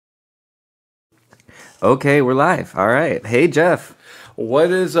Okay, we're live. All right. Hey, Jeff. What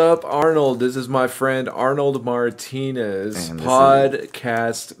is up, Arnold? This is my friend Arnold Martinez, And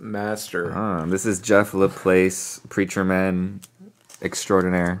podcast master. This is Jeff LaPlace, preacher man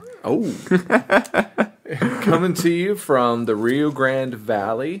extraordinaire. Oh, coming to you from the Rio Grande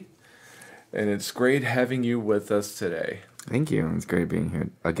Valley, and it's great having you with us today. Thank you. It's great being here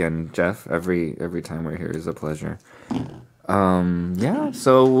again, Jeff. Every time we're here is a pleasure. Yeah.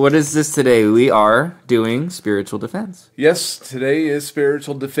 So what is this today? We are doing spiritual defense. Yes, today is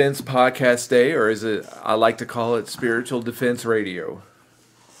Spiritual Defense Podcast Day, or is it? I like to call it Spiritual Defense Radio.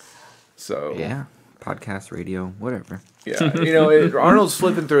 So yeah, podcast, radio, whatever. Yeah, Arnold's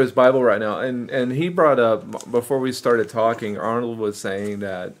flipping through his Bible right now, and he brought up, before we started talking, Arnold was saying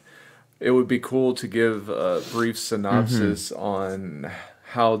that it would be cool to give a brief synopsis on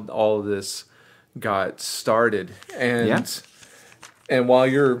how all of this got started. And while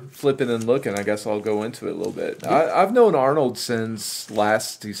you're flipping and looking, I guess I'll go into it a little bit. I've known Arnold since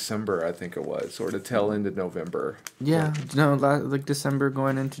last December, I think it was, or the tail end of November. Yeah, no, like December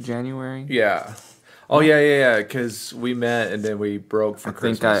going into January. Yeah. Oh yeah. Because we met and then we broke for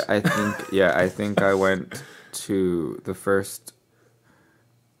Christmas. I think I went to the first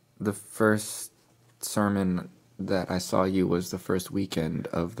sermon that I saw you was the first weekend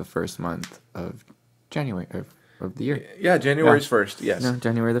of the first month of January of the year. Yeah, January's first. Yes. No,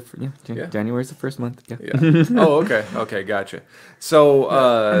 January's the first month. Yeah. Oh, okay, gotcha.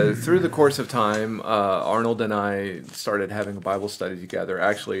 So through the course of time, Arnold and I started having a Bible study together.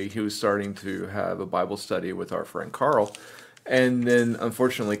 Actually, he was starting to have a Bible study with our friend Carl, and then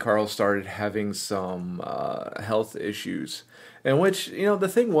unfortunately, Carl started having some health issues. In which, the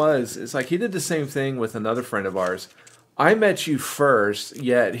thing was, it's like he did the same thing with another friend of ours. I met you first,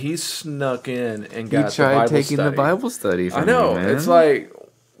 yet he snuck in and got the Bible study. He tried taking the Bible study from I know. You, man. It's like,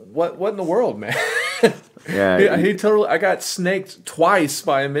 what in the world, man? Yeah. he totally. I got snaked twice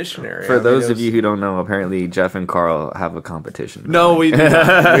by a missionary. For those of you who don't know, apparently Jeff and Carl have a competition. No, we do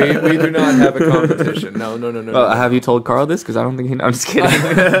not. we do not have a competition. No. Well, have you told Carl this? Because I don't think he knows. I'm just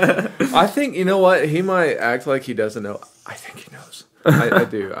kidding. I think, you know what? He might act like he doesn't know. I think he knows. I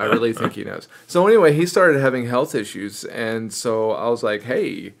do. I really think he knows. So anyway, he started having health issues, and so I was like,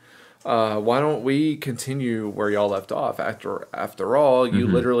 hey, why don't we continue where y'all left off? After all, you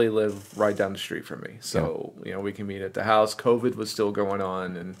literally live right down the street from me, so we can meet at the house. COVID was still going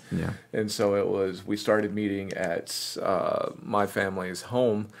on, and so we started meeting at my family's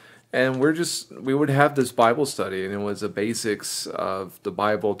home. And we would have this Bible study, and it was a basics of the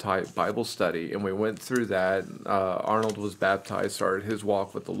Bible type Bible study. And we went through that. Arnold was baptized, started his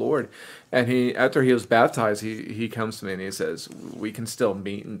walk with the Lord. And after he was baptized, he comes to me and he says, "We can still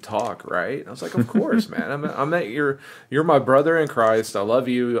meet and talk, right?" And I was like, "Of course, man. You're my brother in Christ. I love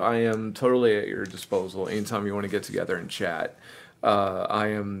you. I am totally at your disposal. Anytime you want to get together and chat, I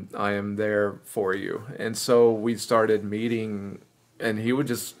am there for you." And so we started meeting. And he would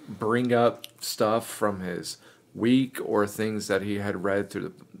just bring up stuff from his week or things that he had read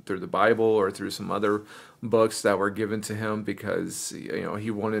through the Bible or through some other books that were given to him because he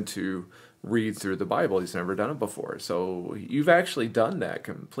wanted to read through the Bible. He's never done it before. So you've actually done that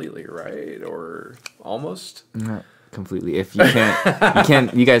completely, right? Or almost? Not completely. If you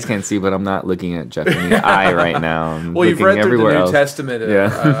you guys can't see, but I'm not looking at Jeff in the eye right now. Well, you've read through the New else. Testament,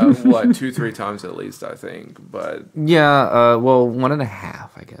 2-3 times at least, I think. But yeah, well,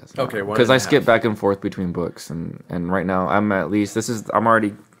 1.5, I guess. Okay, because I skip back and forth between books, and right now I'm already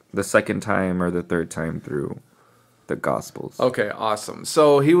the second time or the third time through the Gospels. Okay, awesome.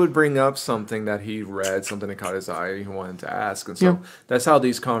 So he would bring up something that he read, something that caught his eye, he wanted to ask, and so that's how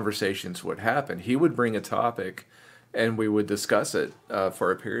these conversations would happen. He would bring a topic, and we would discuss it for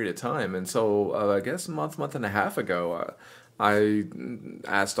a period of time. And so I guess a month and a half ago, I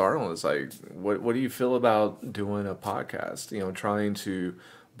asked Arnold, it's like, what do you feel about doing a podcast? Trying to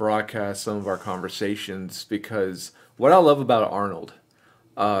broadcast some of our conversations, because what I love about Arnold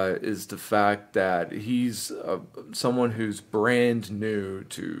is the fact that he's someone who's brand new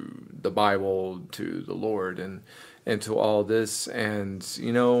to the Bible, to the Lord, and to all this. And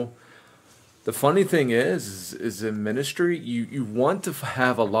the funny thing is in ministry, you want to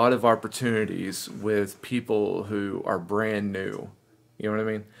have a lot of opportunities with people who are brand new. You know what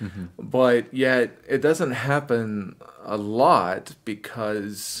I mean? Mm-hmm. But yet it doesn't happen a lot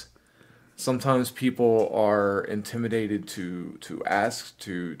because sometimes people are intimidated to ask,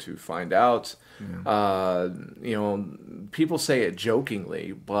 to find out. Yeah. People say it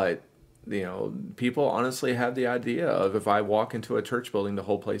jokingly, but people honestly have the idea of, if I walk into a church building, the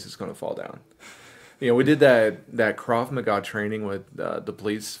whole place is going to fall down. we did that Krav Maga training with the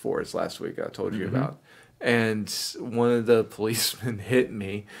police force last week. I told you about, and one of the policemen hit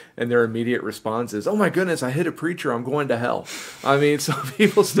me, and their immediate response is, "Oh my goodness, I hit a preacher. I'm going to hell." I mean, so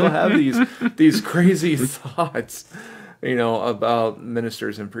people still have these crazy thoughts, about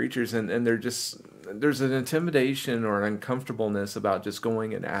ministers and preachers, and they're just there's an intimidation or an uncomfortableness about just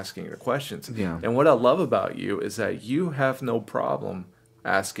going and asking your questions. Yeah. And what I love about you is that you have no problem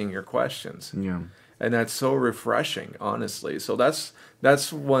asking your questions. Yeah. And that's so refreshing, honestly. So that's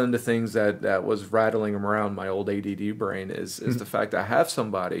one of the things that was rattling around my old ADD brain is the fact I have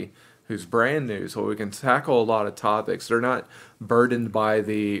somebody who's brand new, so we can tackle a lot of topics. They're not burdened by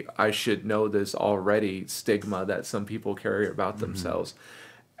the "I should know this already" stigma that some people carry about themselves.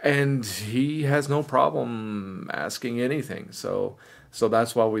 And he has no problem asking anything. So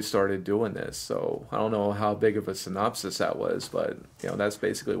that's why we started doing this. So I don't know how big of a synopsis that was, but that's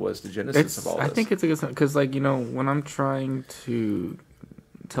basically was the genesis of all this. I think it's a good, because when I'm trying to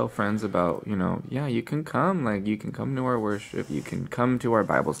tell friends about, you can come, you can come to our worship, you can come to our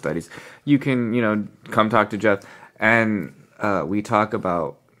Bible studies, you can, come talk to Jeff, and we talk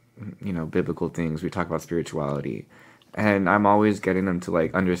about, biblical things, we talk about spirituality. And I'm always getting them to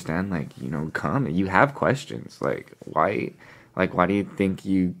understand, come. You have questions. Why do you think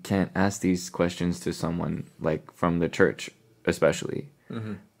you can't ask these questions to someone from the church, especially?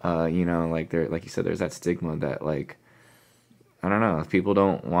 Mm-hmm. There, like you said, there's that stigma that I don't know. People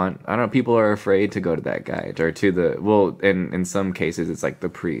don't want. I don't know. People are afraid to go to that guy or to the in some cases it's the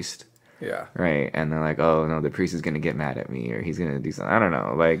priest. Yeah. Right. And they're like, oh, no, the priest is going to get mad at me or he's going to do something. I don't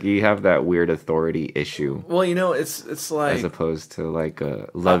know. You have that weird authority issue. Well, it's like... as opposed to a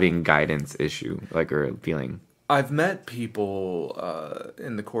loving guidance issue, or a feeling. I've met people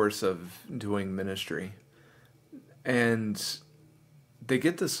in the course of doing ministry, and they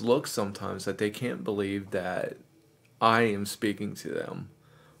get this look sometimes that they can't believe that I am speaking to them.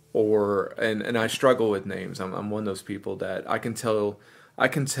 And I struggle with names. I'm one of those people that I can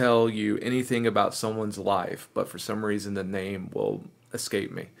tell you anything about someone's life, but for some reason the name will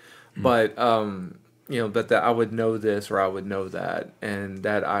escape me. But but that I would know this or I would know that, and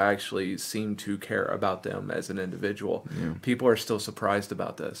that I actually seem to care about them as an individual. Yeah. People are still surprised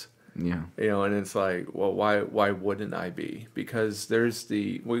about this. Yeah. And it's well, why wouldn't I be? Because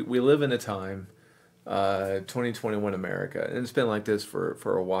we live in a time, 2021 America, and it's been like this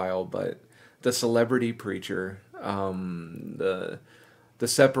for a while, but the celebrity preacher, the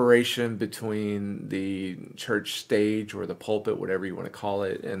separation between the church stage or the pulpit, whatever you want to call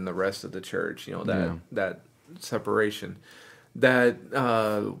it, and the rest of the church, that separation, that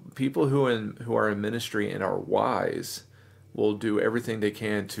people who are in ministry and are wise will do everything they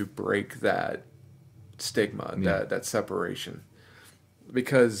can to break that stigma, that separation.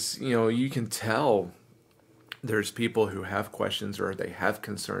 Because, you can tell there's people who have questions or they have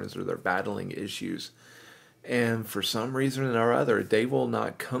concerns or they're battling issues. And for some reason or other, they will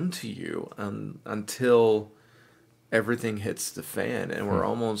not come to you until everything hits the fan. And we're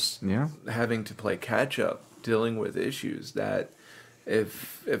almost having to play catch up, dealing with issues that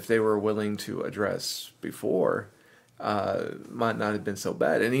if they were willing to address before, might not have been so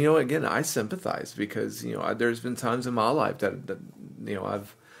bad. And, again, I sympathize because, there's been times in my life that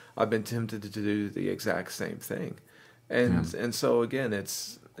I've been tempted to do the exact same thing. And so, again,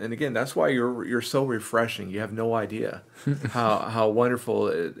 that's why you're so refreshing. You have no idea how wonderful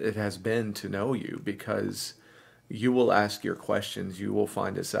it has been to know you, because you will ask your questions, you will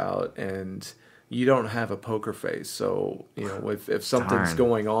find us out, and you don't have a poker face. So, if something's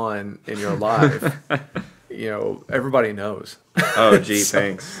going on in your life, everybody knows. Oh, gee,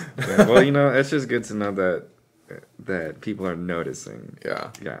 thanks. Yeah. Well, it's just good to know that people are noticing.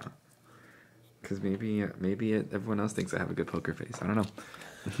 Yeah. Yeah. Because maybe everyone else thinks I have a good poker face. I don't know.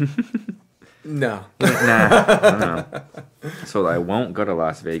 No. Nah. I don't know. So I won't go to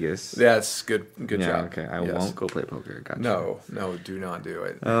Las Vegas. That's good job. Okay. I won't go play poker. Gotcha. No, do not do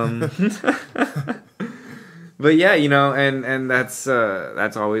it. But yeah, and that's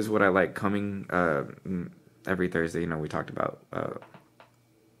always what I like coming every Thursday. We talked about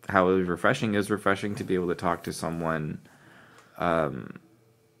how it was refreshing. It was refreshing to be able to talk to someone.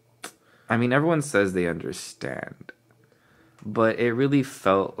 Everyone says they understand, but it really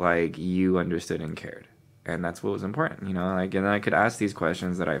felt like you understood and cared, and that's what was important. And I could ask these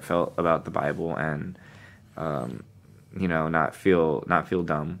questions that I felt about the Bible, and not feel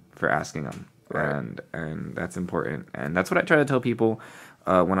dumb for asking them. Right. And that's important, and that's what I try to tell people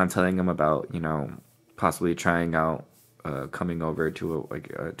when I'm telling them about possibly trying out coming over to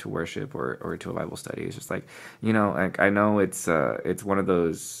to worship or to a Bible study. It's just like, like I know it's one of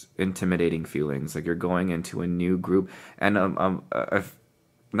those intimidating feelings. Like you're going into a new group, and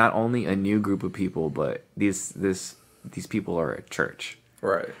not only a new group of people, but these people are a church.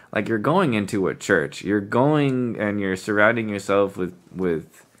 Right. Like you're going into a church. You're going and you're surrounding yourself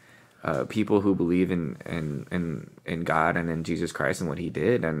with people who believe in God and in Jesus Christ and what He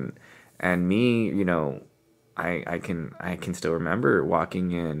did, and me, I can still remember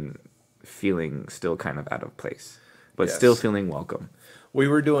walking in feeling still kind of out of place, but Yes. still feeling welcome. We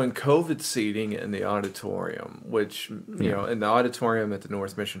were doing COVID seating in the auditorium, which, in the auditorium at the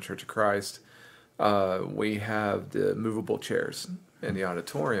North Mission Church of Christ, we have the movable chairs in the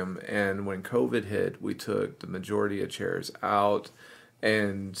auditorium. And when COVID hit, we took the majority of chairs out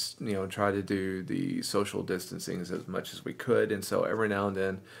and, tried to do the social distancing as much as we could. And so every now and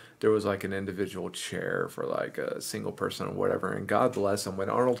then there was like an individual chair for like a single person or whatever. And God bless him, when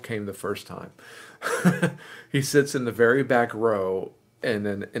Arnold came the first time, he sits in the very back row in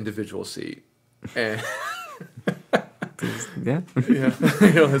an individual seat. And yeah,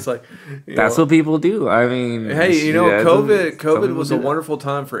 it's like that's what people do. I mean, hey, some COVID was a do that. wonderful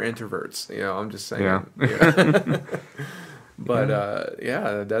time for introverts. I'm just saying. Yeah. But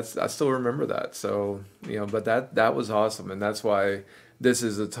I still remember that. So but that was awesome, and that's why this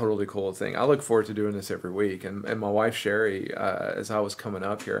is a totally cool thing. I look forward to doing this every week. And my wife Sherry, as I was coming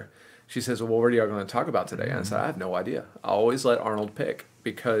up here, she says, "Well, what are you going to talk about today?" And I said, "I have no idea. I always let Arnold pick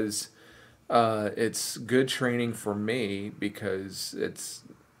because it's good training for me, because it's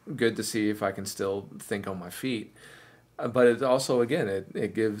good to see if I can still think on my feet. But it also, again,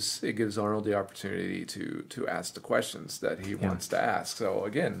 it gives Arnold the opportunity to ask the questions that he wants to ask. So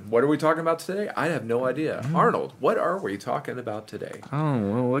again, what are we talking about today? I have no idea. Arnold, what are we talking about today? Oh,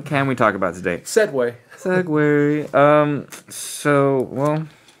 well, what can we talk about today? Segway.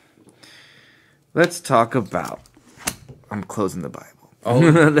 Let's talk about. I'm closing the Bible. Oh.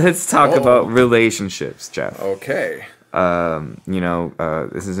 Let's talk about relationships, Jeff. Okay.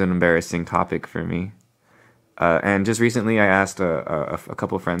 This is an embarrassing topic for me. And just recently, I asked a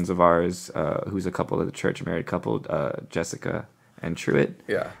couple friends of ours, who's a couple of the church, a married couple, Jessica and Truett,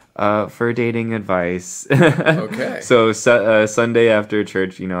 for dating advice. Okay. So Sunday after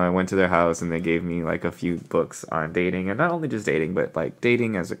church, I went to their house and they gave me like a few books on dating, and not only just dating, but like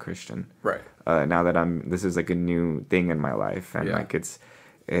dating as a Christian. Right. Now that this is like a new thing in my life, and like it's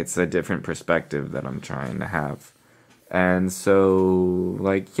a different perspective that I'm trying to have. And so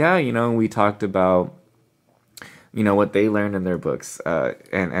we talked about what they learned in their books,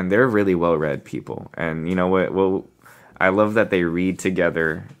 and they're really well-read people, and I love that they read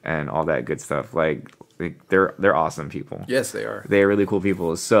together and all that good stuff. Like they're awesome people. Yes, they are. They're really cool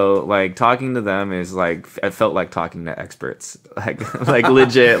people. So like talking to them is like, I felt like talking to experts, like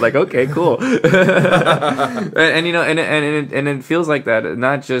legit. Like, okay, cool. and it feels like that,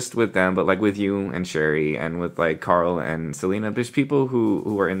 not just with them, but like with you and Sherry and with like Carl and Selena. There's people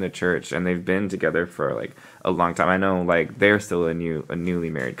who are in the church and they've been together for like a long time. I know like they're still a newly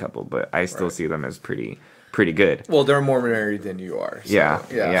married couple, but I still see them as pretty good. Well, they're more married than you are. So,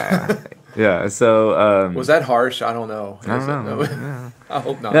 yeah. So was that harsh? I don't know. I don't know. Yeah. I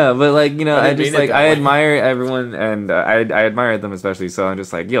hope not. Yeah, but like I just like I way. admire everyone, and I admire them especially. So I'm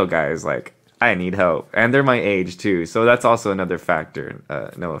just like, yo, guys, like I need help, and they're my age too. So that's also another factor.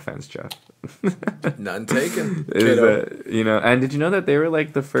 No offense, Jeff. None taken. And did you know that they were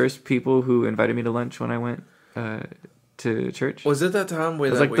like the first people who invited me to lunch when I went to church? Was it that time?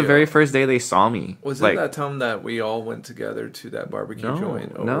 It was like the very first day they saw me. Was like, it that time that we all went together to that barbecue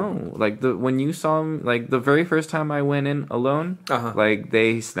joint? No, like when you saw me, like the very first time I went in alone, like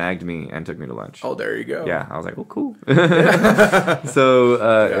they snagged me and took me to lunch. Oh, there you go. Yeah, I was like, oh, cool. So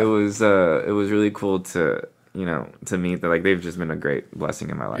it was really cool to meet that. Like they've just been a great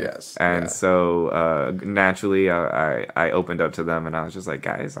blessing in my life. Yes. And so naturally, I opened up to them, and I was just like,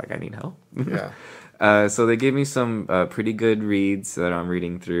 guys, like I need help. Yeah. So they gave me some pretty good reads that I'm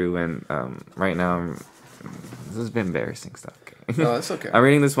reading through, and right now this has been embarrassing stuff. Okay? No, that's okay. I'm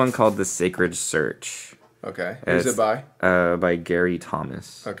reading this one called The Sacred Search. Okay. Who's it by? By Gary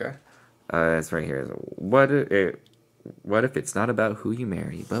Thomas. Okay. It's right here. What if it's not about who you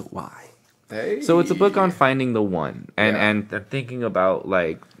marry, but why? Hey. So it's a book on finding the one, and thinking about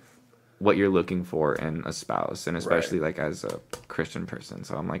like what you're looking for in a spouse, and especially like as a Christian person.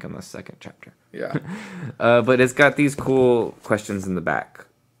 So I'm like on the second chapter. Yeah. But it's got these cool questions in the back.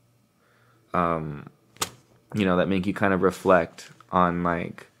 That make you kind of reflect on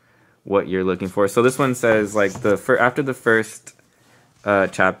like what you're looking for. So this one says like after the first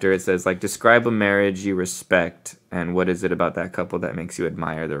chapter, it says like describe a marriage you respect and what is it about that couple that makes you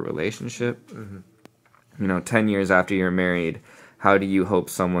admire their relationship. 10 years after you're married, how do you hope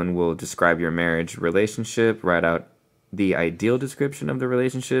someone will describe your marriage relationship? Write out the ideal description of the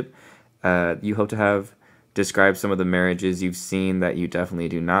relationship you hope to have. Describe some of the marriages you've seen that you definitely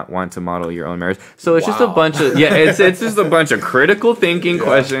do not want to model your own marriage. So it's just a bunch of it's just a bunch of critical thinking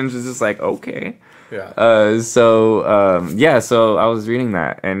questions. It's just like, okay. Yeah. So I was reading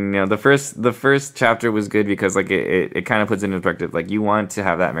that, and the first chapter was good because like it kind of puts it into perspective. Like you want to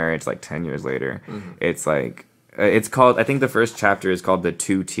have that marriage like 10 years later. It's like it's called. I think the first chapter is called the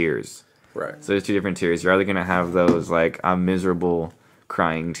 2 tiers. Right. So there's 2 different tiers. You're either gonna have those like I'm miserable,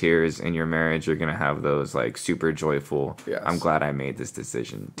 crying tears in your marriage. You're gonna have those like super joyful. Yes. I'm glad I made this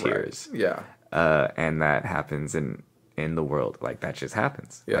decision. Tears. Right. Yeah. And that happens in the world. Like that just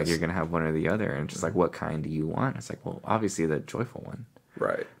happens. Yes. Like you're gonna have one or the other, and just like what kind do you want? It's like, well, obviously the joyful one.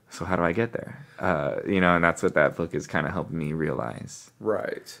 Right. So how do I get there? And that's what that book is kind of helping me realize.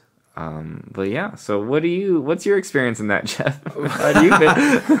 Right. But yeah, so what's your experience in that, Jeff? How do you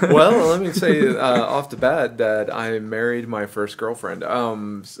think? Well, let me say off the bat that I married my first girlfriend.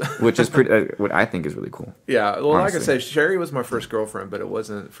 Which is what I think is really cool. Yeah, well, honestly. like I say, Sherry was my first girlfriend, but it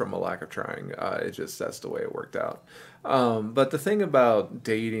wasn't from a lack of trying. That's the way it worked out. But the thing about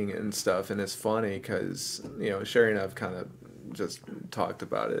dating and stuff, and it's funny because Sherry and I've kind of just talked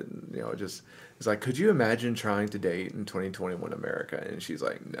about it. And, it's like, could you imagine trying to date in 2021 America? And she's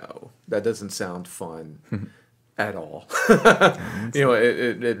like, no, that doesn't sound fun at all.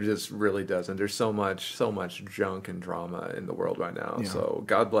 It just really doesn't. There's so much junk and drama in the world right now. Yeah. So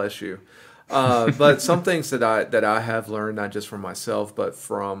God bless you. But some things that I have learned, not just from myself, but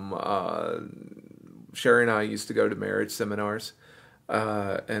from Sherry and I used to go to marriage seminars.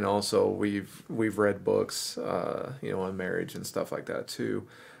 And also we've read books, on marriage and stuff like that too.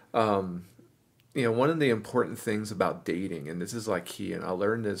 One of the important things about dating, and this is like key, and I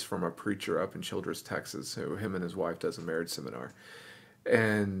learned this from a preacher up in Childress, Texas, who him and his wife does a marriage seminar.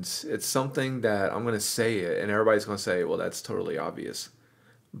 And it's something that I'm going to say it, and everybody's going to say, well, that's totally obvious.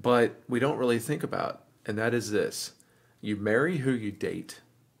 But we don't really think about, and that is this. You marry who you date.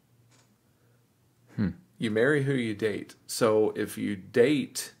 You marry who you date. So if you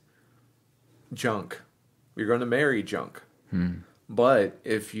date junk, you're going to marry junk. But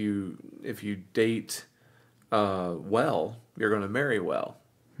if you date well, you're going to marry well.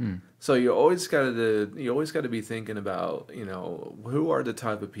 So you always got to be thinking about who are the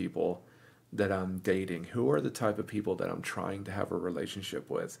type of people that I'm dating, who are the type of people that I'm trying to have a relationship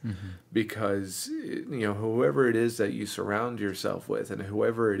with, because whoever it is that you surround yourself with, and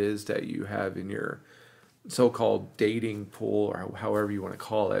whoever it is that you have in your so-called dating pool, or however you want to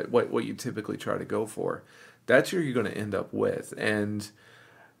call it, what you typically try to go for, that's who you're going to end up with. And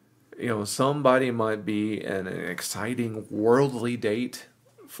somebody might be an exciting worldly date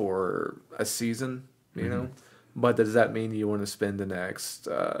for a season, but does that mean you want to spend the next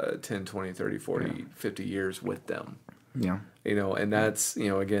 10, 20, 30, 40, 50 years with them? Yeah. And that's,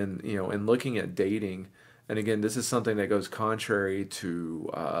 again, in looking at dating, and again, this is something that goes contrary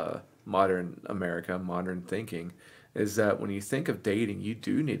to modern America, modern thinking, is that when you think of dating, you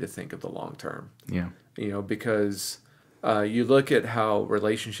do need to think of the long term. Yeah. Because you look at how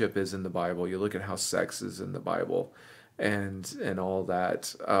relationship is in the Bible, you look at how sex is in the Bible, and all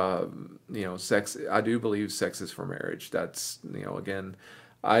that. Sex. I do believe sex is for marriage. That's again,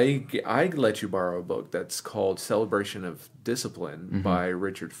 I let you borrow a book that's called Celebration of Discipline by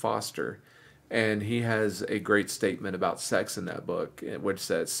Richard Foster. And he has a great statement about sex in that book, which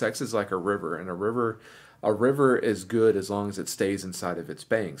says sex is like a river, and a river is good as long as it stays inside of its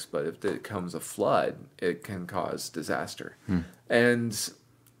banks. But if it comes a flood, it can cause disaster. And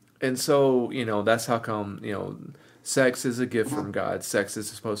so that's how come sex is a gift from God. Sex is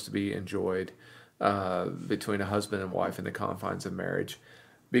supposed to be enjoyed between a husband and wife in the confines of marriage.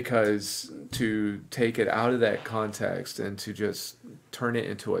 Because to take it out of that context and to just turn it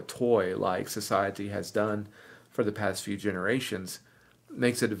into a toy like society has done for the past few generations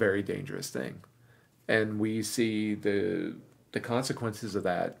makes it a very dangerous thing. And we see the consequences of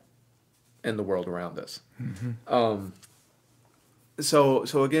that in the world around us.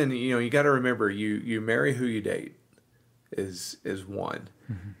 So again, you got to remember, you marry who you date is one.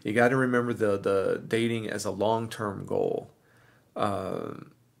 You got to remember the dating as a long-term goal.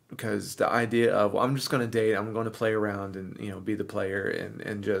 Because the idea of, well, I'm just going to date, I'm going to play around and, be the player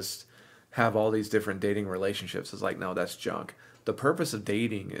and just have all these different dating relationships is like, no, that's junk. The purpose of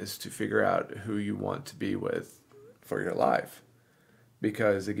dating is to figure out who you want to be with for your life.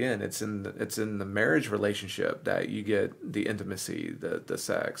 because again, it's in the marriage relationship that you get the intimacy, the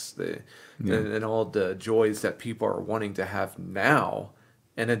sex, and all the joys that people are wanting to have now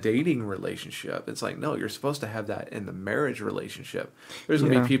in a dating relationship. It's like, no, you're supposed to have that in the marriage relationship. There's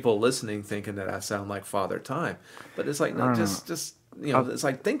gonna be people listening thinking that I sound like Father Time, but it's like, no, just it's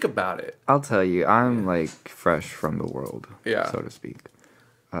like, think about it. I'll tell you, I'm like fresh from the world, Yeah. so to speak.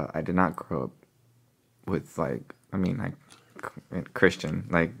 I did not grow up with like, I mean, like Christian,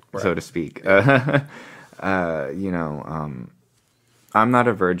 like so to speak. I'm not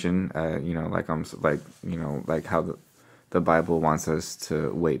a virgin. Like like how the Bible wants us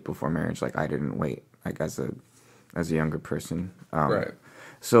to wait before marriage. Like I didn't wait. Like as a younger person. Right.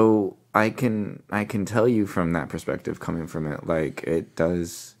 So I can tell you from that perspective, coming from it, like it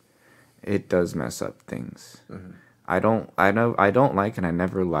does mess up things. Mm-hmm. I don't like, and I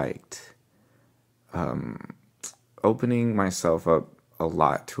never liked opening myself up a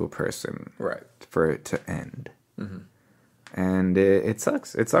lot to a person, right, for it to end. Mm-hmm. And it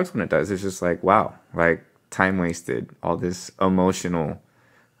sucks. It sucks when it does. It's just like, wow, like time wasted, all this emotional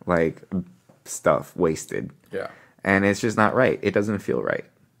like stuff wasted. Yeah. And it's just not right. It doesn't feel right.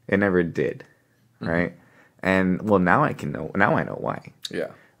 It never did. Mm-hmm. Right? And well, now I know why. Yeah.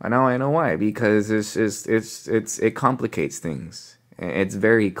 Now I know why, because it complicates things. It's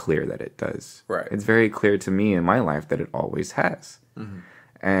very clear that it does. Right. It's very clear to me in my life that it always has. Mm-hmm.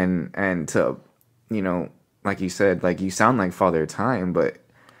 And to, like you said, like you sound like Father Time, but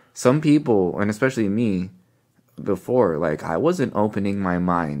some people, and especially me, before, like I wasn't opening my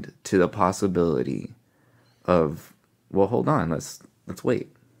mind to the possibility of, well, hold on, let's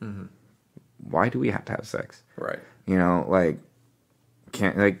wait. Mm-hmm. Why do we have to have sex? Right.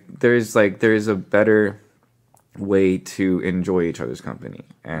 There's a better way to enjoy each other's company,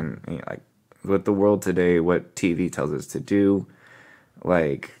 and like with the world today, what TV tells us to do,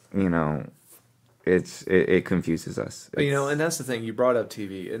 it confuses us. And that's the thing, you brought up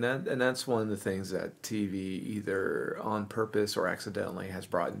TV, and that's one of the things that TV either on purpose or accidentally has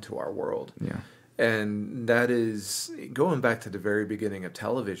brought into our world. Yeah. And that is going back to the very beginning of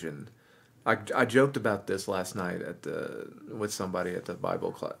television. I joked about this last night with somebody at the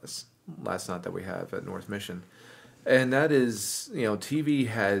Bible class last night that we have at North Mission. And that is, TV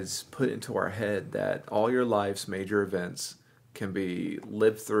has put into our head that all your life's major events can be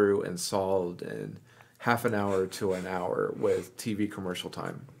lived through and solved in half an hour to an hour with TV commercial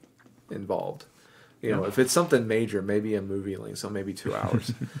time involved. If it's something major, maybe a movie length, so maybe 2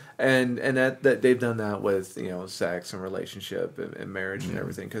 hours. and that they've done that with, sex and relationship and marriage and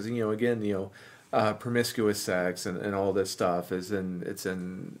everything. Because, again, promiscuous sex and all this stuff it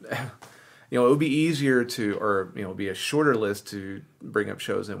would be easier to, or, be a shorter list to bring up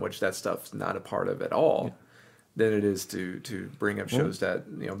shows in which that stuff's not a part of at all. Yeah. Than it is to bring up shows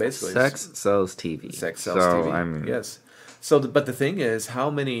that, basically... Sex sells TV. Sex sells TV, I mean, yes. So, but the thing is, how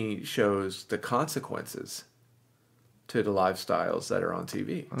many shows the consequences to the lifestyles that are on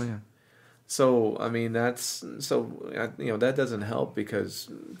TV? Oh, yeah. So, I mean, that doesn't help because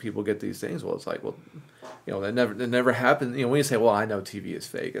people get these things. Well, it's like, well, that never happened. When you say, well, I know TV is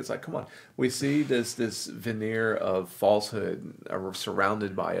fake, it's like, come on. We see this veneer of falsehood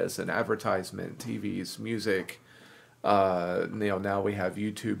surrounded by us in advertisement, TVs, music. Now we have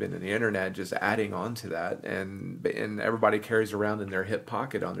YouTube and the internet just adding on to that, and everybody carries around in their hip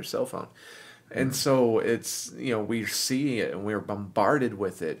pocket on their cell phone. And so it's, we see it and we're bombarded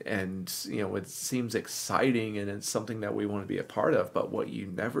with it, and, it seems exciting and it's something that we want to be a part of. But what you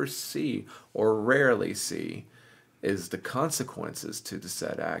never see or rarely see is the consequences to the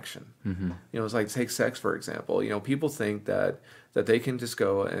said action. Mm-hmm. It's like, take sex, for example. People think that they can just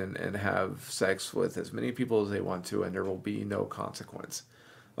go and have sex with as many people as they want to and there will be no consequence.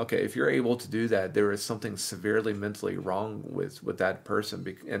 Okay, if you're able to do that, there is something severely mentally wrong with that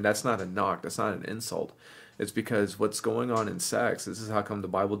person. And that's not a knock. That's not an insult. It's because what's going on in sex, this is how come the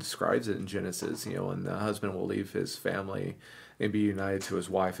Bible describes it in Genesis, and the husband will leave his family and be united to his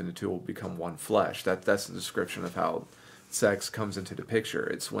wife, and the two will become one flesh. That's the description of how sex comes into the picture.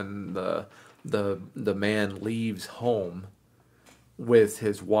 It's when the man leaves home with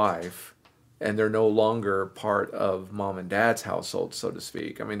his wife, and they're no longer part of mom and dad's household, so to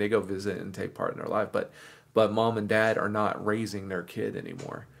speak. I mean, they go visit and take part in their life, but mom and dad are not raising their kid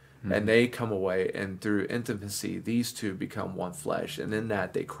anymore. Mm-hmm. And they come away, and through intimacy, these two become one flesh, and in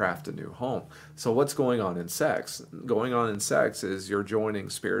that they craft a new home. So what's going on in sex? Going on in sex is you're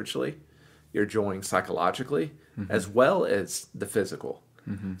joining spiritually, you're joining psychologically, mm-hmm. as well as the physical.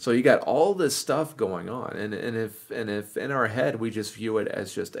 Mm-hmm. So you got all this stuff going on, and if in our head we just view it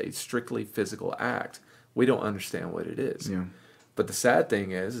as just a strictly physical act, we don't understand what it is. Yeah. But the sad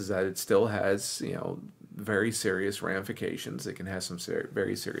thing is that it still has, very serious ramifications. It can have some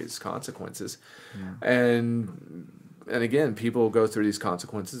very serious consequences. Yeah. And again, people go through these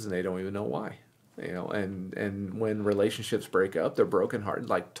consequences and they don't even know why. And when relationships break up, they're brokenhearted,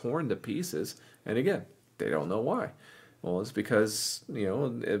 like torn to pieces. And again, they don't know why. Well, it's because,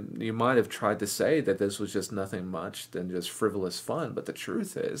 you might have tried to say that this was just nothing much than just frivolous fun, but the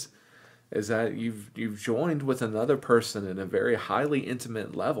truth is that you've joined with another person in a very highly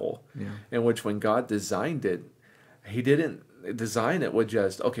intimate level, in which when God designed it, He didn't design it with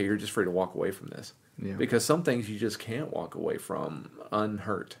just, okay, you're just free to walk away from this. Yeah. Because some things you just can't walk away from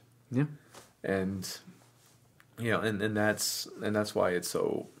unhurt. Yeah. And and that's why it's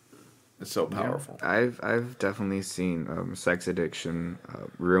so powerful. Yeah. I've definitely seen sex addiction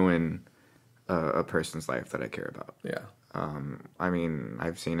ruin a person's life that I care about. Yeah. I mean,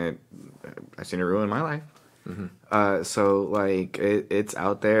 I've seen it ruin my life. Mm-hmm. So like it's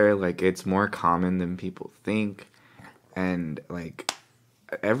out there, like it's more common than people think, and like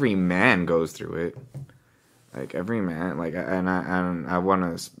every man goes through it. Like every man, like, and I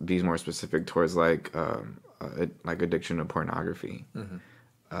want to be more specific towards like addiction to pornography. Mm-hmm.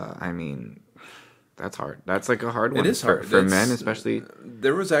 I mean, that's hard. That's like a hard one. It is hard for men, especially.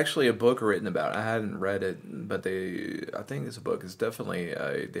 There was actually a book written about it. I hadn't read it, but I think it's a book. It's definitely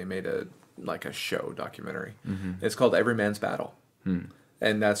they made a show documentary. Mm-hmm. It's called Every Man's Battle. Mm.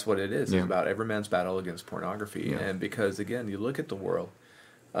 And that's what it is. Yeah. It's about every man's battle against pornography. Yeah. And because, again, you look at the world,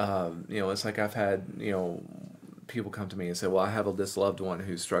 it's like I've had, people come to me and say, well, I have this loved one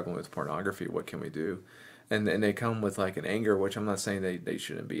who's struggling with pornography. What can we do? And they come with like an anger, which I'm not saying they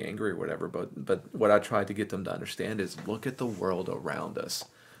shouldn't be angry or whatever, but what I try to get them to understand is look at the world around us.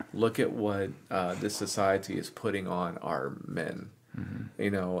 Look at what this society is putting on our men.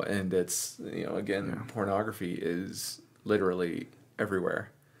 Mm-hmm. And it's, again, pornography is literally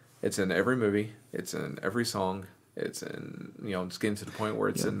everywhere. It's in every movie. It's in every song. It's in, it's getting to the point where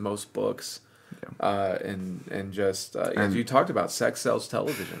it's in most books. Yeah. And just as you talked about, sex sells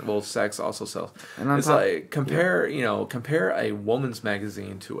television. Well, sex also sells. And it's like compare a woman's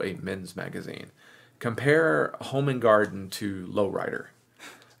magazine to a men's magazine. Compare Home and Garden to Lowrider.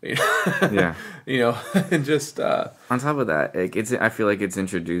 Yeah. And just on top of that, I feel like it's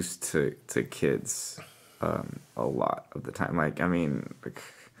introduced to kids a lot of the time. Like, I mean,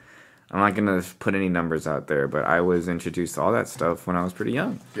 I'm not gonna put any numbers out there, but I was introduced to all that stuff when I was pretty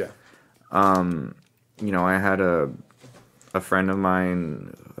young. Yeah. I had a friend of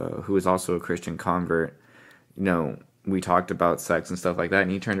mine who was also a Christian convert. We talked about sex and stuff like that,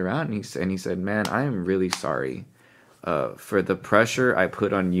 and he turned around and he said, "Man, I am really sorry for the pressure I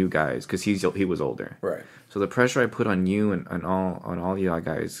put on you guys," because he was older. Right. So the pressure I put on you and all y'all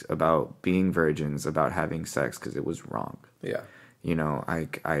guys about being virgins, about having sex, because it was wrong. Yeah.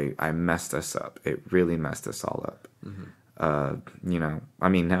 I messed us up. It really messed us all up. Mm-hmm. I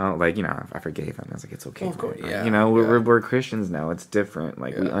mean, now, like, I forgave him. I was like, it's okay. Well, of course, yeah. We're Christians now. It's different.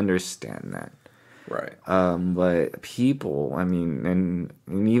 Like, we understand that. Right. But people, I mean, and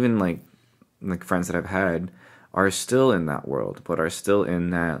even like friends that I've had are still in that world, but are still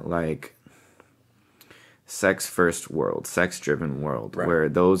in that, like, sex first world, sex driven world, where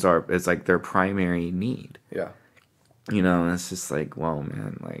it's like their primary need. Yeah. And it's just like, well,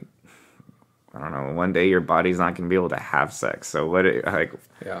 man, like, I don't know. One day your body's not gonna be able to have sex. So how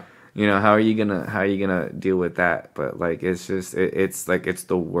are you gonna deal with that? But like, it's just it's like it's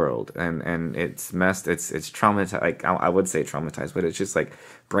the world, and it's messed. It's traumatized. Like I would say traumatized, but it's just like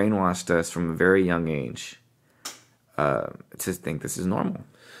brainwashed us from a very young age to think this is normal.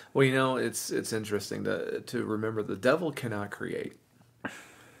 Well, it's interesting to remember the devil cannot create,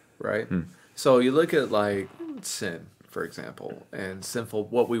 right? So you look at like sin, for example, and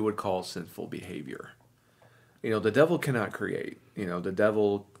what we would call sinful behavior. The devil cannot create. The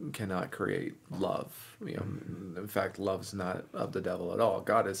devil cannot create love. In fact, love's not of the devil at all.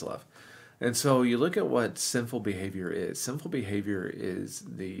 God is love. And so you look at what sinful behavior is. Sinful behavior is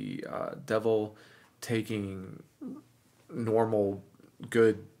the devil taking normal,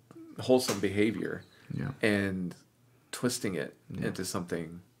 good, wholesome behavior and twisting it into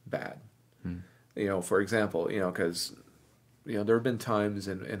something bad. For example, because there have been times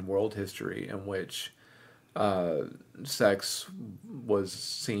in world history in which sex was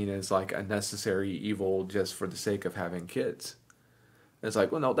seen as like a necessary evil just for the sake of having kids. It's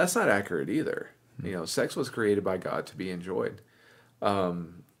like, well, no, that's not accurate either. Sex was created by God to be enjoyed.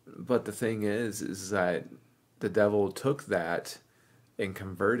 But the thing is that the devil took that and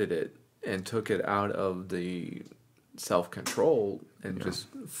converted it and took it out of the self-control and just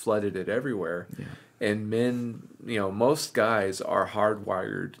flooded it everywhere. And men, most guys are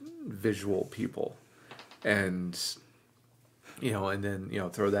hardwired visual people. And, and then,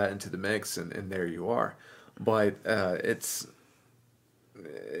 throw that into the mix and there you are. But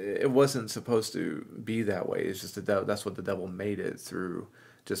it wasn't supposed to be that way. It's just that's what the devil made it through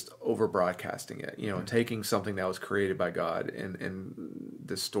just over broadcasting it, taking something that was created by God and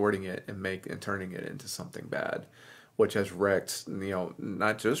distorting it and turning it into something bad, which has wrecked,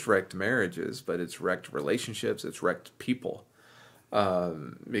 not just wrecked marriages, but it's wrecked relationships, it's wrecked people.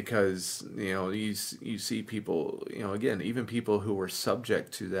 Because, you see people, again, even people who were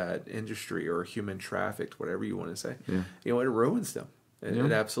subject to that industry or human trafficked, whatever you want to say, it ruins them.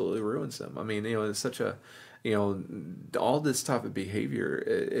 It absolutely ruins them. I mean, it's such a, all this type of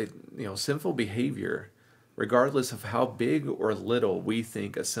behavior, sinful behavior, regardless of how big or little we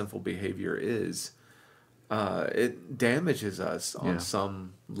think a sinful behavior is, it damages us on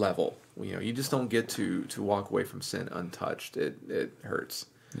some level. You just don't get to walk away from sin untouched. It hurts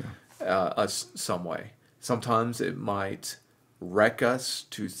us some way. Sometimes it might wreck us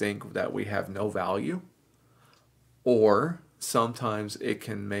to think that we have no value, or sometimes it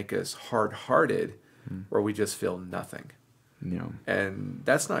can make us hard-hearted where we just feel nothing. Yeah. And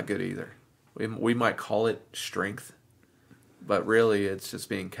that's not good either. We might call it strength, but really it's just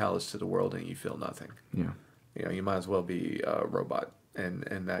being callous to the world and you feel nothing. Yeah. You might as well be a robot.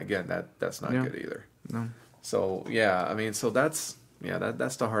 And again, that's not good either. No. So, I mean, so that's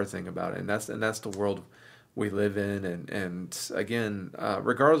the hard thing about it. And that's the world we live in, and again,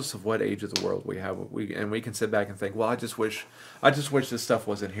 regardless of what age of the world we have, we can sit back and think, well, I just wish this stuff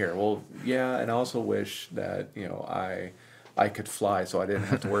wasn't here. Well, yeah, and I also wish that I could fly, so I didn't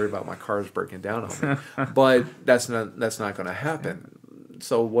have to worry about my cars breaking down on me. But that's not going to happen.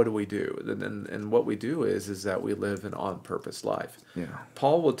 So what do we do? And what we do is that we live an on-purpose life. Yeah.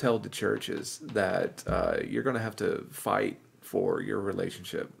 Paul will tell the churches that you're going to have to fight for your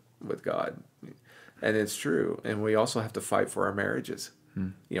relationship with God. And it's true. And we also have to fight for our marriages.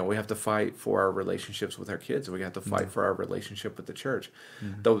 We have to fight for our relationships with our kids. We have to fight for our relationship with the church.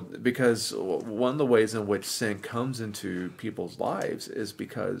 Though, because one of the ways in which sin comes into people's lives is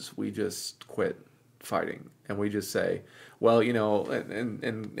because we just quit fighting. And we just say, well,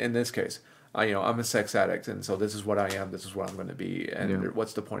 in this case, I'm a sex addict. And so this is what I am. This is what I'm going to be. And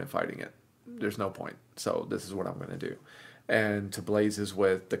what's the point of fighting it? There's no point. So this is what I'm going to do. And to blazes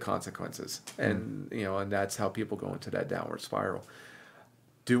with the consequences. And, and that's how people go into that downward spiral.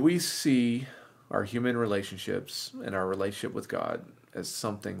 Do we see our human relationships and our relationship with God as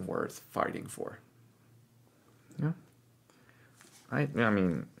something worth fighting for? Yeah. I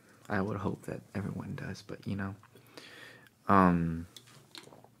mean, I would hope that everyone does, but,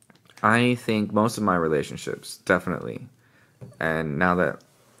 I think most of my relationships, definitely. And now that,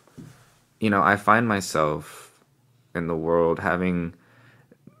 I find myself in the world having,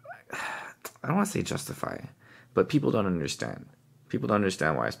 I don't want to say justify, but people don't understand. People don't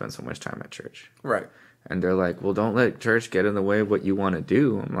understand why I spend so much time at church. Right. And they're like, well, don't let church get in the way of what you want to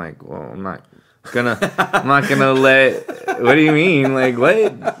do. I'm like, well, I'm not gonna let, what do you mean? Like,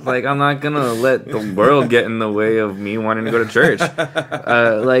 what? Like, I'm not gonna let the world get in the way of me wanting to go to church.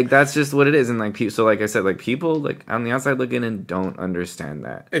 Like, that's just what it is. And like, so like I said, like people like on the outside looking in don't understand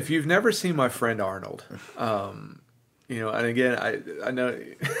that. If you've never seen my friend Arnold, and again, I know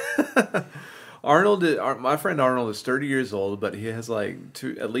my friend Arnold is 30 years old, but he has like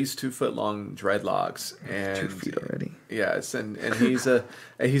at least 2 foot long dreadlocks and 2 feet already. Yes. And he's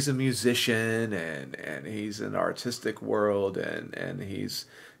a musician and he's in the artistic world and he's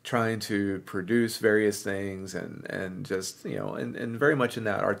trying to produce various things and just, and very much in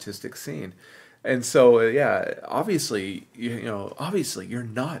that artistic scene. And so, obviously, obviously you're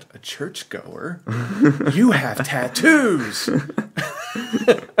not a churchgoer. You have tattoos.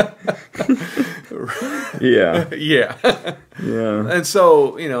 Yeah. Yeah. Yeah. And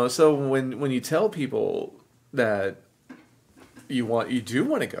so, so when you tell people that you do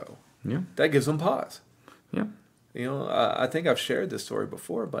want to go, that gives them pause. Yeah. I think I've shared this story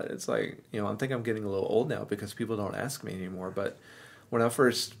before, but it's like, I think I'm getting a little old now because people don't ask me anymore. But when I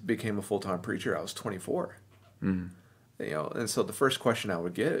first became a full-time preacher, I was 24. Mm-hmm. And so the first question I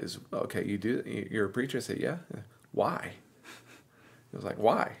would get is, okay, you're a preacher? I say, yeah. Why? It was like,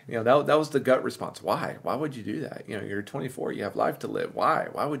 why? That was the gut response. Why? Why would you do that? You're 24. You have life to live. Why?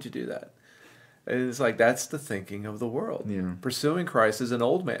 Why would you do that? And it's like, that's the thinking of the world. Yeah. Pursuing Christ is an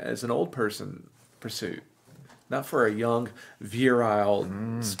old person pursuit. Not for a young, virile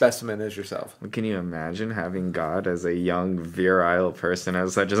specimen as yourself. Can you imagine having God as a young, virile person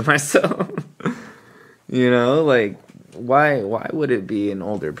as such as myself? Like, why would it be an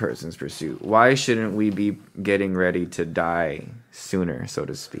older person's pursuit? Why shouldn't we be getting ready to die sooner, so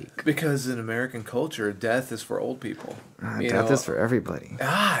to speak? Because in American culture, death is for old people. Death is for everybody.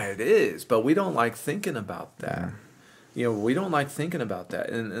 It is, but we don't like thinking about that. We don't like thinking about that,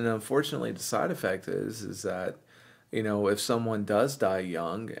 and unfortunately, the side effect is that, if someone does die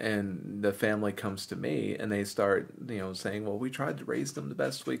young and the family comes to me and they start, saying, well, we tried to raise them the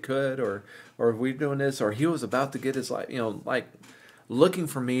best we could, or we doing this, or he was about to get his life, like looking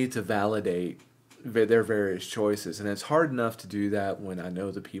for me to validate their various choices. And it's hard enough to do that when I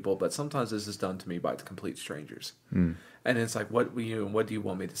know the people, but sometimes this is done to me by complete strangers. And it's like, what do you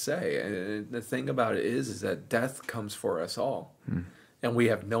want me to say? And the thing about it is that death comes for us all. And we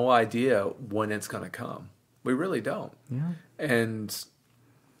have no idea when it's going to come. We really don't. Yeah. And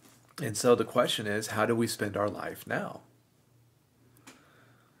so the question is, how do we spend our life now?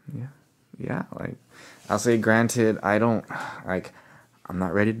 Yeah. Yeah. Like, I'll say, granted, I'm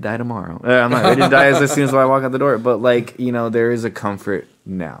not ready to die tomorrow. I'm not ready to die as soon as I walk out the door. But there is a comfort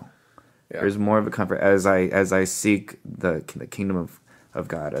now. Yeah. There's more of a comfort as I seek the kingdom of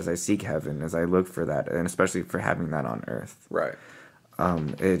God, as I seek heaven, as I look for that, and especially for having that on earth. Right.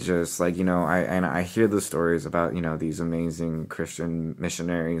 It's just I hear the stories about, these amazing Christian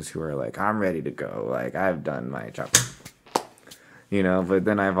missionaries who are like, I'm ready to go. Like, I've done my job. But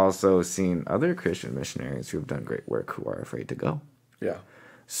then I've also seen other Christian missionaries who have done great work who are afraid to go. Yeah.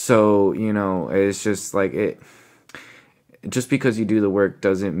 So, it's just just because you do the work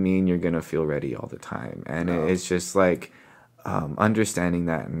doesn't mean you're going to feel ready all the time. And it's just understanding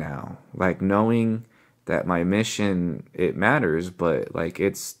that now, knowing that my mission, it matters, but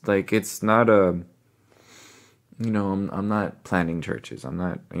it's not I'm not planting churches. I'm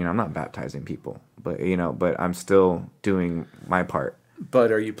not baptizing people, but I'm still doing my part.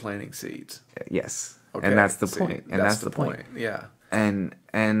 But are you planting seeds? Yes. Okay. And that's the point. And that's the point. Yeah. And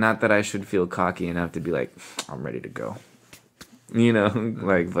not that I should feel cocky enough to be like, I'm ready to go,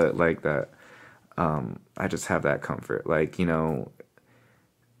 but like that, I just have that comfort,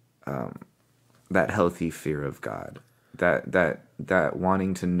 that healthy fear of God, that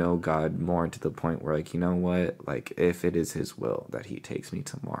wanting to know God more to the point where if it is His will that He takes me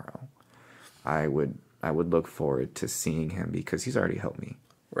tomorrow, I would look forward to seeing Him because He's already helped me.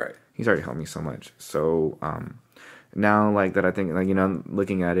 Right. He's already helped me so much. So now that I think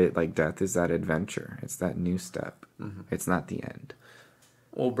looking at it, death is that adventure. It's that new step. Mm-hmm. It's not the end.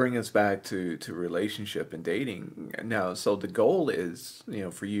 Well, bring us back to relationship and dating now. So the goal is,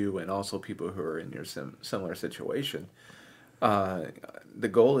 for you and also people who are in your similar situation, the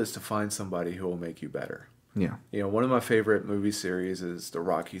goal is to find somebody who will make you better. Yeah. One of my favorite movie series is the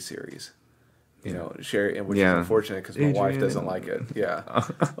Rocky series. Sherry, which is unfortunate because my wife doesn't like it. Yeah,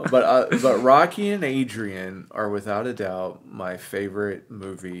 but Rocky and Adrian are without a doubt my favorite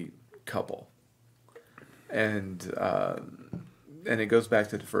movie couple, and it goes back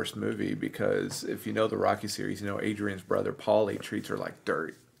to the first movie because if you know the Rocky series, Adrian's brother Paulie treats her like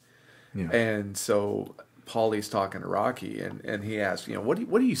dirt, and so Paulie's talking to Rocky and he asks, what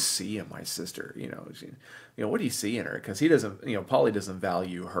do you see in my sister? What do you see in her? Because he doesn't, Paulie doesn't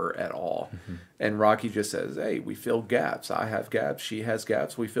value her at all. Mm-hmm. And Rocky just says, hey, we fill gaps. I have gaps. She has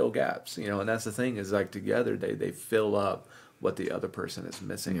gaps. We fill gaps. And that's the thing is together they fill up what the other person is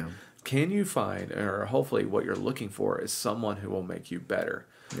missing. Yeah. Can you find, or hopefully what you're looking for is someone who will make you better?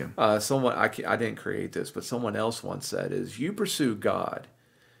 Yeah. Someone, I didn't create this, but someone else once said is you pursue God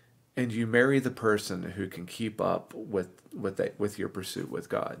and you marry the person who can keep up with your pursuit with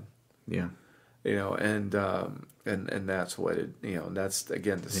God. Yeah. And that's what it, that's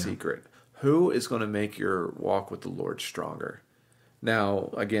again the secret. Who is going to make your walk with the Lord stronger? Now,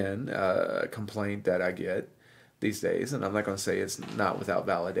 again, a complaint that I get these days, and I'm not going to say it's not without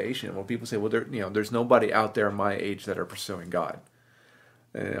validation. When people say, well, there's nobody out there my age that are pursuing God.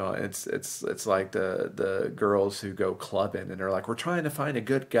 It's like the girls who go clubbing and they're like, we're trying to find a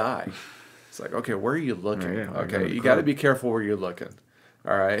good guy. It's like, okay, where are you looking? Okay, you got to be careful where you're looking.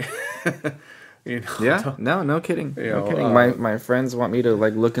 All right. Yeah, no kidding. No kidding. My friends want me to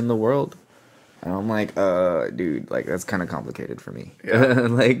look in the world, and I'm like, dude, that's kind of complicated for me.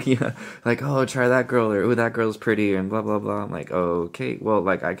 Yeah. Oh, try that girl, or that girl's pretty, and blah blah blah. I'm like, oh, okay, well,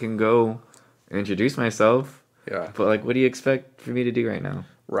 I can go introduce myself. Yeah. But what do you expect for me to do right now?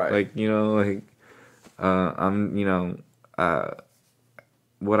 Right.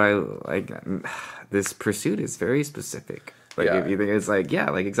 What I like. This pursuit is very specific. If you think it's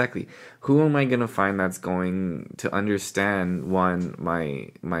exactly. Who am I gonna find that's going to understand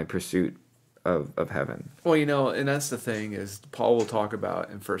my pursuit of heaven? Well, and that's the thing is Paul will talk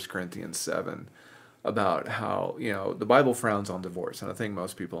about in 1 Corinthians 7 about how, the Bible frowns on divorce, and I think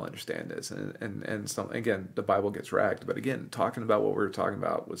most people understand this. And some, again, the Bible gets ragged, but again, talking about what we were talking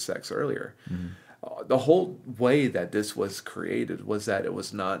about with sex earlier, the whole way that this was created was that it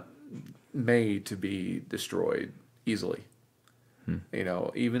was not made to be destroyed easily.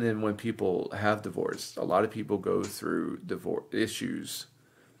 Even when people have divorced, a lot of people go through divorce issues,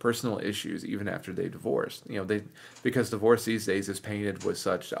 personal issues, even after they divorced. Because divorce these days is painted with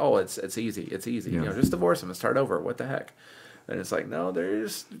such, it's easy, Yeah. just divorce them and start over. What the heck? And it's like, no,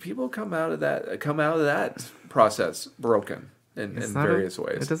 there's people come out of that process broken in various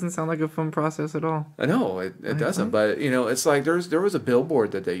ways. It doesn't sound like a fun process at all. I know it doesn't, but it's like there was a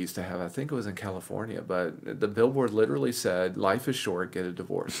billboard that they used to have. I think it was in California, but the billboard literally said, "Life is short, get a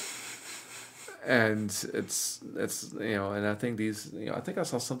divorce." And it's and I think I think I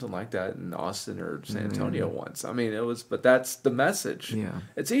saw something like that in Austin or San Antonio once. I mean, but that's the message. Yeah.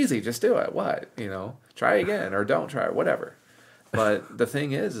 It's easy, just do it. What, try again or don't try it, whatever. But the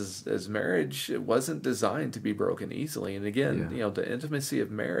thing is marriage, it wasn't designed to be broken easily. And again, the intimacy of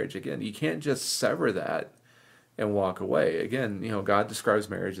marriage, again, you can't just sever that and walk away. Again, God describes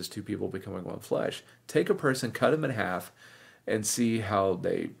marriage as two people becoming one flesh. Take a person, cut them in half, and see how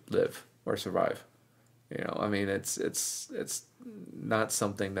they live or survive. I mean, it's not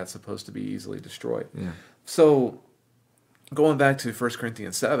something that's supposed to be easily destroyed. Yeah. So going back to 1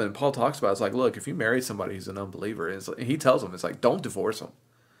 Corinthians 7, Paul talks about, it's like, look, if you marry somebody who's an unbeliever, he tells them, it's like, don't divorce them.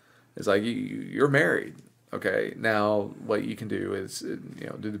 It's like, you're married. Okay, now what you can do is,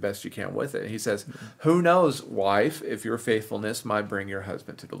 do the best you can with it. He says, who knows, wife, if your faithfulness might bring your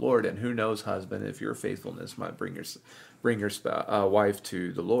husband to the Lord, and who knows, husband, if your faithfulness might bring your wife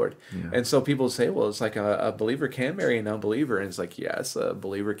to the Lord. Yeah. And so people say, well, it's like a believer can marry an unbeliever, and it's like, yes, a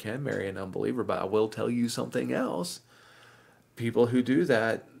believer can marry an unbeliever, but I will tell you something else. People who do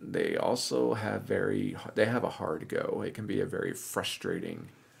that, they also have a hard go. It can be a very frustrating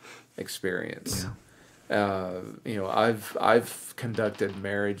experience. Yeah. I've conducted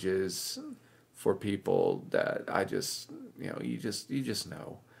marriages for people that I just, you just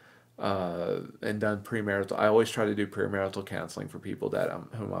know, and done premarital. I always try to do premarital counseling for people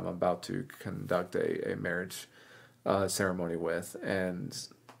whom I'm about to conduct a marriage ceremony with, and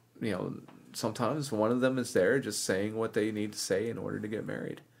sometimes one of them is there just saying what they need to say in order to get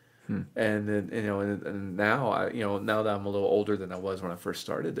married. And then, and now now that I'm a little older than I was when I first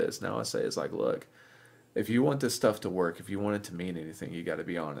started this, now I say, it's like, look, if you want this stuff to work, if you want it to mean anything, you got to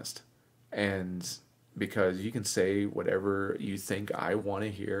be honest. And because you can say whatever you think I want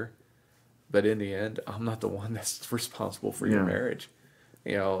to hear, but in the end, I'm not the one that's responsible for your marriage.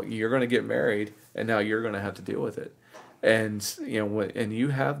 You're going to get married, and now you're going to have to deal with it. And, and you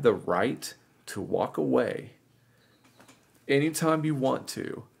have the right to walk away anytime you want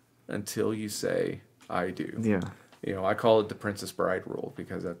to until you say, I do. Yeah. I call it the Princess Bride rule,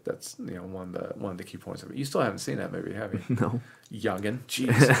 because that's one of the key points of it. You still haven't seen that movie, have you? No. Youngin',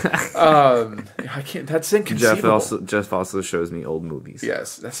 jeez. I can't. That's inconceivable. Jeff also shows me old movies.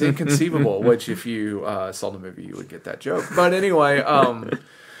 Yes, that's inconceivable. Which, if you saw the movie, you would get that joke. But anyway,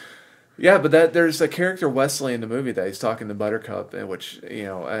 yeah, but there's a character, Wesley, in the movie that he's talking to Buttercup, in which,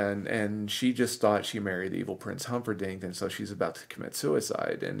 and she just thought she married the evil Prince Humperdinck, and so she's about to commit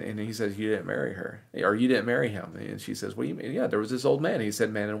suicide. And he says, you didn't marry her, or you didn't marry him. And she says, what do you mean? Yeah, there was this old man. He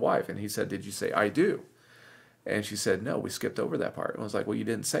said man and wife. And he said, did you say I do? And she said, no, we skipped over that part. And I was like, well, you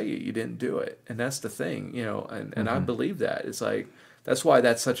didn't say it. You didn't do it. And that's the thing, and I believe that. It's like, that's why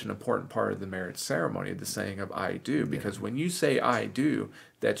that's such an important part of the marriage ceremony, the saying of I do. Because when you say I do,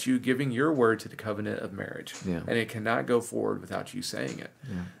 that's you giving your word to the covenant of marriage. Yeah. And it cannot go forward without you saying it.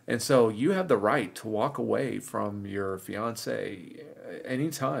 Yeah. And so you have the right to walk away from your fiance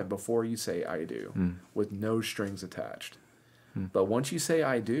anytime before you say I do, with no strings attached. But once you say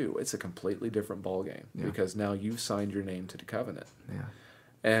I do, it's a completely different ballgame, because now you've signed your name to the covenant. Yeah.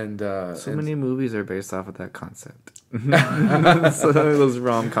 And many movies are based off of that concept. So those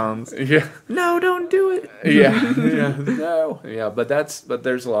rom-coms. Yeah. No, don't do it. No. But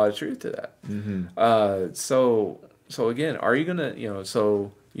there's a lot of truth to that. So again, are you gonna,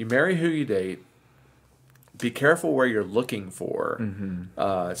 so you marry who you date. Be careful where you're looking for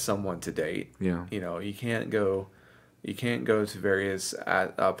someone to date. Yeah. You can't go to various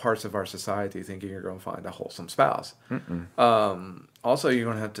parts of our society thinking you're going to find a wholesome spouse. Also, you're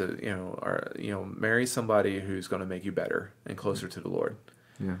going to have to, marry somebody who's going to make you better and closer to the Lord.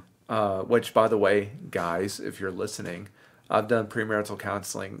 Yeah. Which, by the way, guys, if you're listening, I've done premarital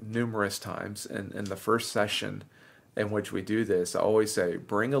counseling numerous times. And in the first session in which we do this, I always say,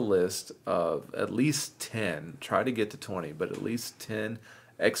 bring a list of at least 10, try to get to 20, but at least 10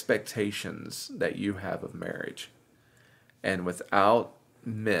 expectations that you have of marriage. And without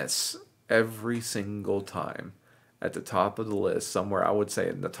miss, every single time, at the top of the list, somewhere I would say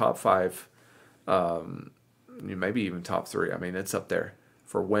in the top 5, maybe even top 3, I mean, it's up there,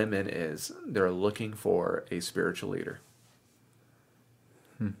 for women is they're looking for a spiritual leader.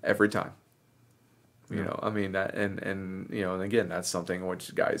 Every time. You know, I mean, that, and you know, and again, that's something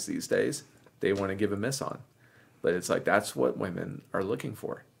which guys these days, they want to give a miss on. But it's like, that's what women are looking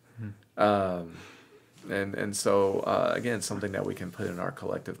for. And so, again, something that we can put in our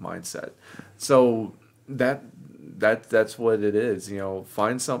collective mindset. So that's what it is. You know,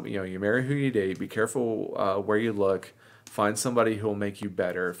 find some, you know, you marry who you date, be careful where you look, find somebody who will make you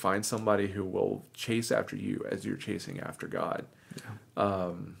better, find somebody who will chase after you as you're chasing after God.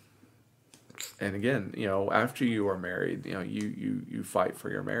 Yeah. And again, you know, after you are married, you know, you fight for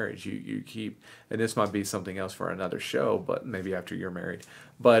your marriage. You keep, and this might be something else for another show, but maybe after you're married.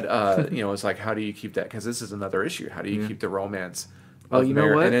 But, you know, it's like, how do you keep that? Because this is another issue. How do you keep the romance of you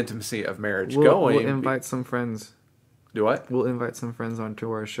know what? and intimacy of marriage going? We'll invite some friends. Do what? We'll invite some friends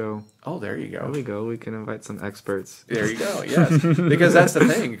onto our show. Oh, there you go. There we go. We can invite some experts. There you go. Yes, because that's the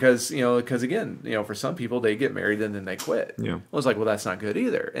thing. Because, you know, because again, you know, for some people they get married and then they quit. Yeah. Well, it's like, well, that's not good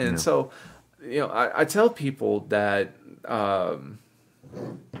either. And so, you know, I tell people that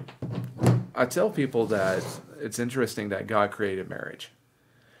it's interesting that God created marriage,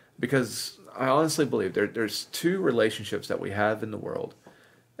 because I honestly believe there's 2 relationships that we have in the world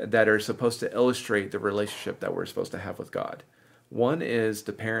that are supposed to illustrate the relationship that we're supposed to have with God. One is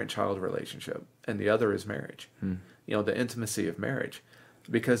the parent-child relationship, and the other is marriage. You know, the intimacy of marriage.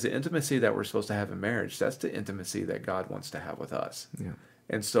 Because the intimacy that we're supposed to have in marriage, that's the intimacy that God wants to have with us. Yeah.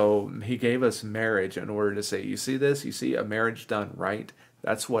 And so he gave us marriage in order to say, you see this? You see a marriage done right?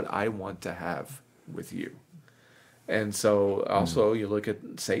 That's what I want to have with you. And so also you look at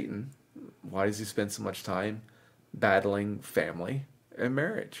Satan. Why does he spend so much time battling family and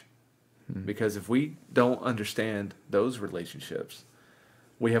marriage? Because if we don't understand those relationships,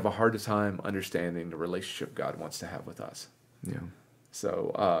 we have a harder time understanding the relationship God wants to have with us. Yeah.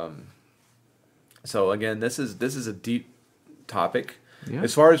 So, so again, this is a deep topic. Yeah.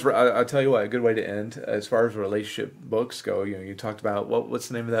 As far as, I'll tell you what, a good way to end, as far as relationship books go, you know, you talked about, what's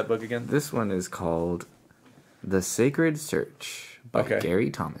the name of that book again? This one is called The Sacred Search by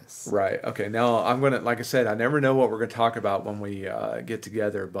Gary Thomas. Right. Okay. Now, I'm going to, like I said, I never know what we're going to talk about when we get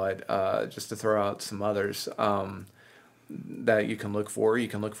together, but just to throw out some others that you can look for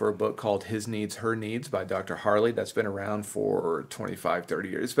a book called His Needs, Her Needs by Dr. Harley. That's been around for 25, 30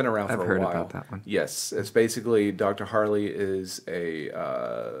 years. It's been around for a while. I've heard about that one. Yes. It's basically, Dr. Harley is a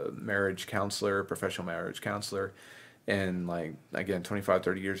marriage counselor, professional marriage counselor. And like, again, 25,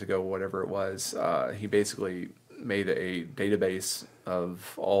 30 years ago, whatever it was, he basically made a database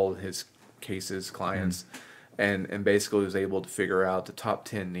of all his cases, clients, and basically was able to figure out the top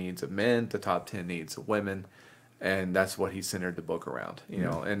 10 needs of men, the top 10 needs of women. And that's what he centered the book around, you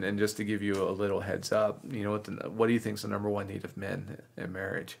know. And just to give you a little heads up, you know, what do you think is the number 1 need of men in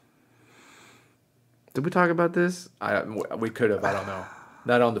marriage? Did we talk about this? We could have. I don't know.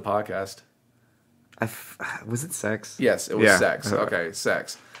 Not on the podcast. Was it sex? Yes, it was sex. Okay,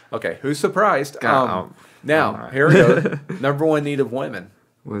 sex. Okay, who's surprised? Now, right. here we go. Number 1 need of women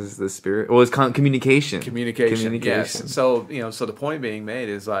was the spirit. Well, it's communication. Communication. Yes. So, you know, so the point being made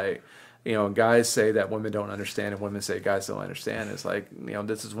is like, you know, guys say that women don't understand, and women say guys don't understand. It's like, you know,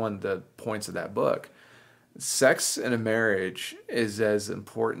 this is one of the points of that book. Sex in a marriage is as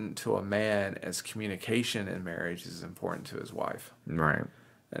important to a man as communication in marriage is important to his wife. Right.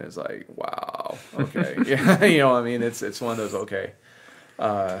 And it's like, wow, okay. Yeah, you know, I mean, it's one of those, okay.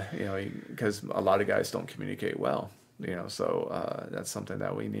 You know, because a lot of guys don't communicate well. You know, so that's something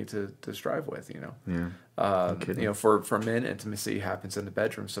that we need to strive with, you know. Yeah. You know, for men, intimacy happens in the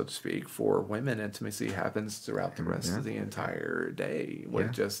bedroom, so to speak. For women, intimacy happens throughout the rest of the entire day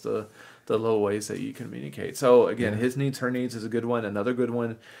with just the little ways that you communicate. So, again, His Needs, Her Needs is a good one. Another good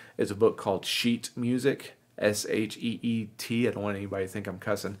one is a book called Sheet Music, SHEET. I don't want anybody to think I'm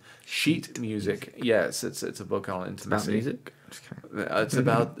cussing. Sheet Music. Yes, it's a book on intimacy. About music? It's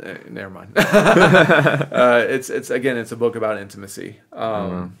about never mind. It's a book about intimacy.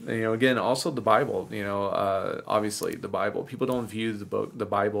 And, you know, again, also the Bible. You know, obviously the Bible. People don't view the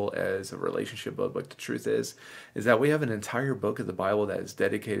Bible as a relationship book, but the truth is that we have an entire book of the Bible that is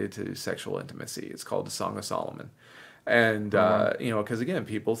dedicated to sexual intimacy. It's called the Song of Solomon, and you know, because again,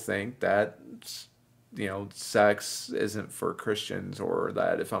 people think that, you know, sex isn't for Christians, or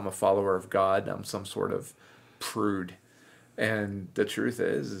that if I'm a follower of God, I'm some sort of prude. And the truth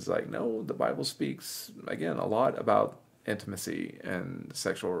is like, no, the Bible speaks, again, a lot about intimacy and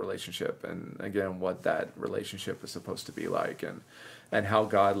sexual relationship, and again what that relationship is supposed to be like, and how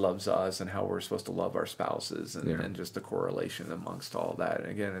God loves us and how we're supposed to love our spouses, and just the correlation amongst all that.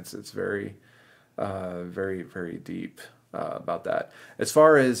 And again, it's very very, very deep about that. As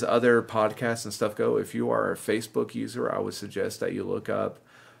far as other podcasts and stuff go, if you are a Facebook user, I would suggest that you look up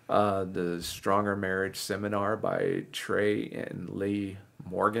the Stronger Marriage Seminar by Trey and Lee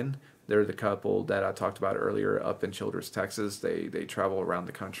Morgan. They're the couple that I talked about earlier up in Childress, Texas. They travel around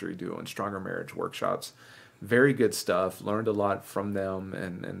the country doing stronger marriage workshops. Very good stuff. Learned a lot from them,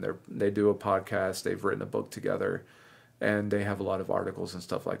 and they do a podcast. They've written a book together, and they have a lot of articles and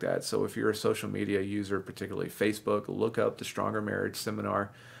stuff like that. So if you're a social media user, particularly Facebook, look up the Stronger Marriage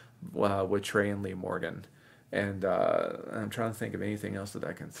Seminar with Trey and Lee Morgan. And I'm trying to think of anything else that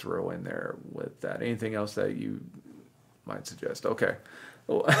I can throw in there with that. Anything else that you might suggest? Okay.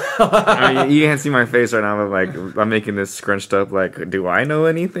 I mean, you can't see my face right now, but like I'm making this scrunched up. Like, do I know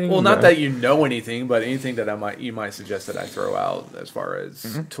anything? Well, not that you know anything, but anything that you might suggest that I throw out as far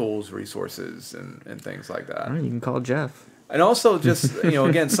as tools, resources, and things like that. You can call Jeff. And also, just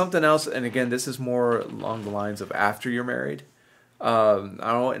again, something else. And again, this is more along the lines of after you're married.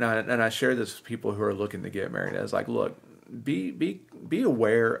 I share this with people who are looking to get married. I was like, look, be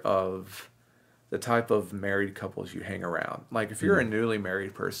aware of the type of married couples you hang around. Like if you're a newly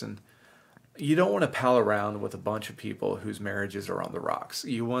married person, you don't want to pal around with a bunch of people whose marriages are on the rocks.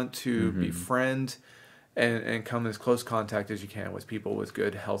 You want to befriend and come as close contact as you can with people with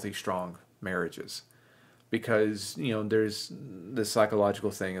good, healthy, strong marriages. Because, there's this psychological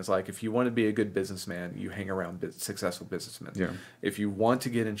thing is like, if you want to be a good businessman, you hang around successful businessmen. Yeah. If you want to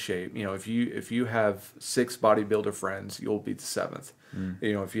get in shape, if you have 6 bodybuilder friends, you'll be the 7th.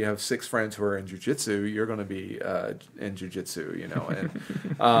 If you have 6 friends who are in jiu-jitsu, you're going to be in jiu-jitsu,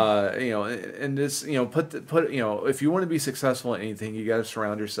 and this, if you want to be successful in anything, you got to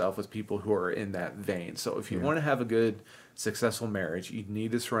surround yourself with people who are in that vein. So if you want to have a good, successful marriage, you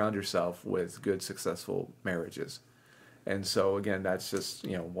need to surround yourself with good, successful marriages. And so again, that's just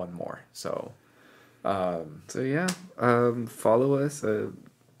one more. So follow us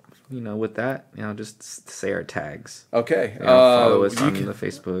with that, just say our tags. Okay. Follow us on the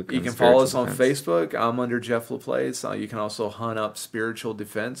Facebook. You can follow us on Facebook. I'm under Jeff LaPlace. You can also hunt up Spiritual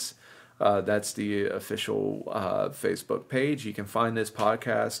Defense. That's the official Facebook page. You can find this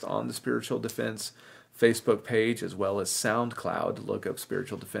podcast on the Spiritual Defense Facebook page, as well as SoundCloud. Look up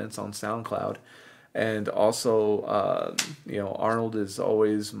Spiritual Defense on SoundCloud. And also, Arnold is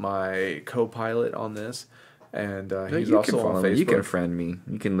always my co-pilot on this. And he's also on Facebook. You can friend me.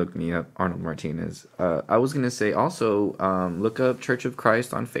 You can look me up, Arnold Martinez. I was going to say also, look up Church of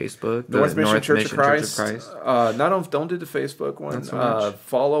Christ on Facebook. North Mission Church of Christ. Don't do the Facebook one.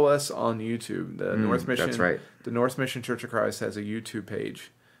 Follow us on YouTube. The North Mission. That's right. The North Mission Church of Christ has a YouTube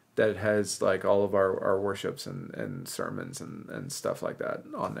page that has like all of our worships and sermons and stuff like that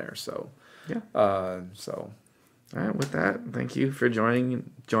on there. So yeah. All right. With that, thank you for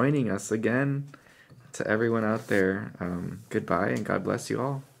joining us again. To everyone out there, goodbye and God bless you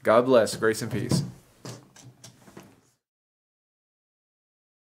all. God bless. Grace and peace.